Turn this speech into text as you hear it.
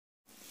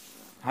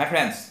Hi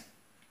friends,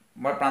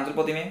 মই Pranjal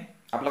Protime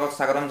আপোনালোকক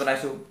স্বাগতম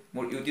জনাইছো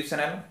মোৰ YouTube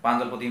চেনেল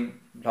Pranjal Protim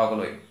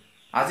ব্লগলৈ।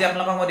 আজি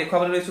আপোনালোকক মই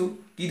দেখুৱাবলৈ লৈছো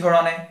কি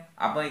ধৰণে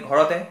আপুনি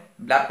ঘৰতে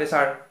ব্লাড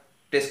প্ৰেছাৰ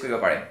টেষ্ট কৰিব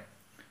পাৰে।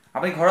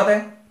 আপুনি ঘৰতে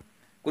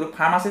কোনো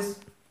ফাৰ্মাচিষ্ট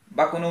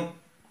বা কোনো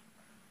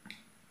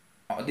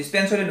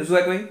ডিসপেন্সাৰী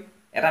নোযোৱাকৈ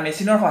এটা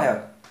মেচিনৰ সহায়ত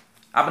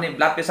আপুনি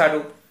ব্লাড প্ৰেছাৰটো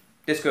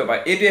টেষ্ট কৰিব পাৰে।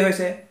 এইটোৱে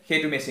হৈছে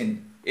সেইটো মেচিন।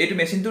 এইটো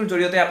মেচিনটোৰ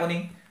জৰিয়তে আপুনি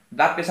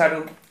ব্লাড প্ৰেছাৰটো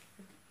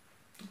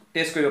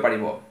টেষ্ট কৰিব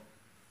পাৰিব।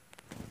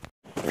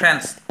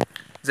 Friends,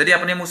 যদি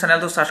আপুনি মোৰ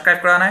চেনেলটো সাবস্ক্ৰাইব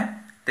কৰা নাই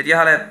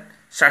তেতিয়াহলে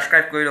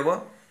সাবস্ক্ৰাইব কৰি ল'ব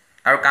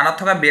আৰু কাণত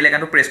থকা বেল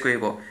আইকনটো প্ৰেছ কৰি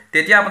দিব।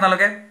 তেতিয়া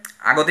আপোনালোকে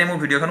আগতে মোৰ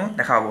ভিডিঅ'খনো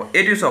দেখা পাব।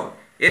 এইটো চাওক,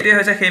 এইটোৱে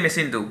হৈছে সেই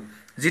মেচিনটো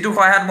যিটোৰ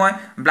সহায়ত মই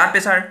ব্লাড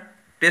প্ৰেছাৰ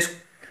টেষ্ট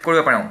কৰিব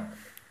পাৰোঁ।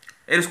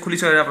 এইটো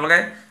খুলিছোঁ আপোনালোকে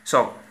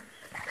চাওক।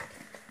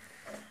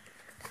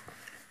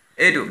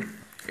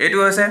 এইটো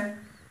হৈছে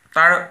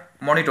তাৰ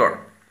মনিটৰ।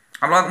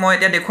 আপোনালোকক মই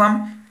এতিয়া দেখুৱাম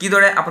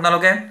কিদৰে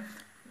আপোনালোকে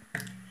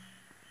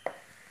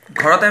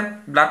ঘৰতে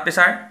ব্লাড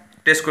প্ৰেছাৰ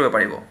টেষ্ট কৰিব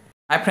পাৰিব।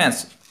 হাই ফ্ৰেণ্ডছ,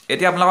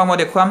 এতিয়া আপোনালোকক মই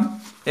দেখুৱাম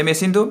এই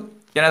মেচিনটো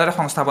কেনেদৰে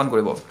সংস্থাপন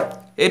কৰিব।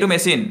 এইটো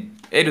মেচিন,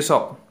 এইটো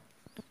চাওক,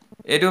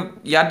 এইটো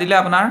ইয়াত দিলে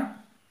আপোনাৰ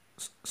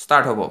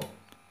ষ্টাৰ্ট হ'ব।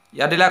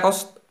 ইয়াত দিলে আকৌ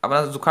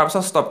আপোনাৰ জোখাৰ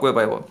পাছত ষ্টপ কৰিব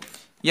পাৰিব।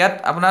 ইয়াত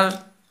আপোনাৰ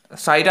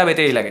 4টা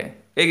বেটেৰী লাগে।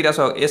 এইকেইটা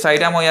চাওক, এই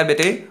 4টা মই ইয়াত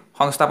বেটেৰী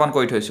সংস্থাপন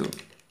কৰি থৈছোঁ।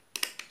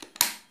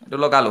 এইটো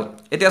লগালোঁ।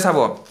 এতিয়া চাব,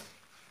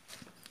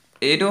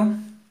 এইটো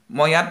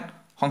মই ইয়াত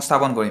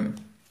সংস্থাপন কৰিম।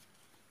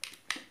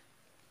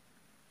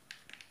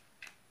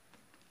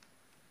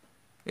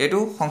 এইটো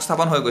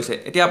সংস্থাপন হৈ গৈছে।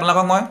 এতিয়া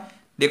আপোনালোকক মই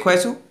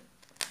দেখুৱাইছোঁ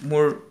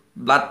মোৰ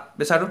ব্লাড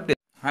প্ৰেছাৰটো।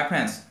 হাই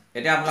ফ্ৰেণ্ডছ,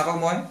 এতিয়া আপোনালোকক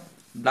মই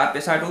ব্লাড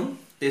প্ৰেছাৰটো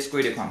টেষ্ট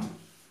কৰি দেখুৱাম।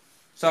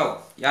 চাওক,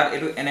 ইয়াত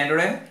এইটো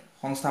এনেদৰে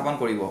সংস্থাপন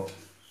কৰিব।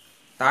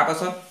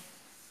 তাৰপাছত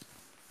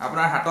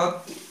আপোনাৰ হাতত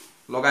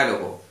লগাই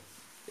ল'ব।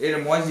 এই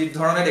মই যি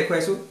ধৰণে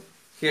দেখুৱাইছোঁ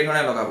সেই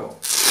ধৰণে লগাব।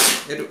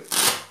 এইটো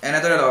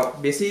এনেদৰে লগাব,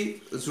 বেছি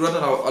জোৰত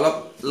নলগাব, অলপ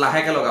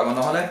লাহেকৈ লগাব,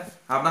 নহ'লে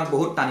আপোনাক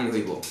বহুত টানি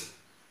ধৰিব।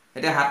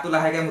 এতিয়া হাতটো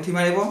লাহেকৈ মুঠি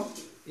মাৰিব,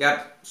 ইয়াত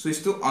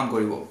ছুইচটো অন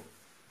কৰিব।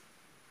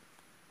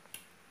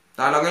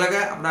 তাৰ লগে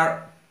লগে আপোনাৰ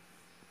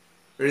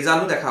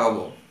ৰিজাল্টটো দেখা পাব।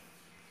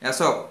 এয়া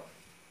চাওক,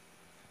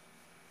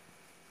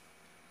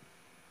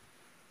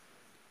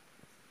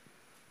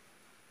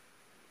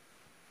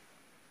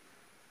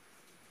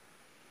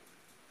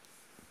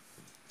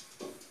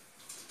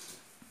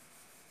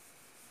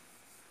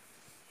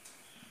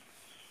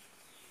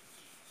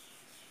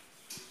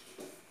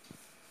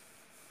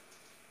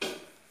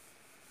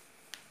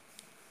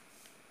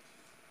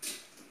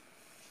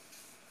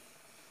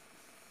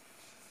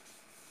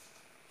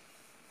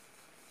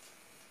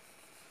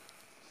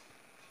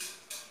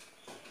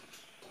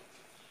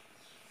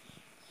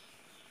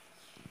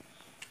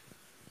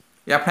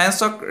 ইয়াৰ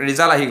ফ্ৰেণ্ডছক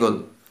ৰিজাল্ট আহি গ'ল।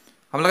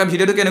 আপোনালোকে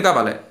ভিডিঅ'টো কেনেকুৱা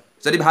পালে?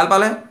 যদি ভাল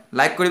পালে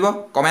লাইক কৰিব,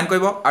 কমেণ্ট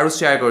কৰিব আৰু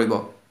শ্বেয়াৰ কৰিব।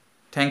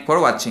 থেংক ফৰ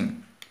ৱাচিং।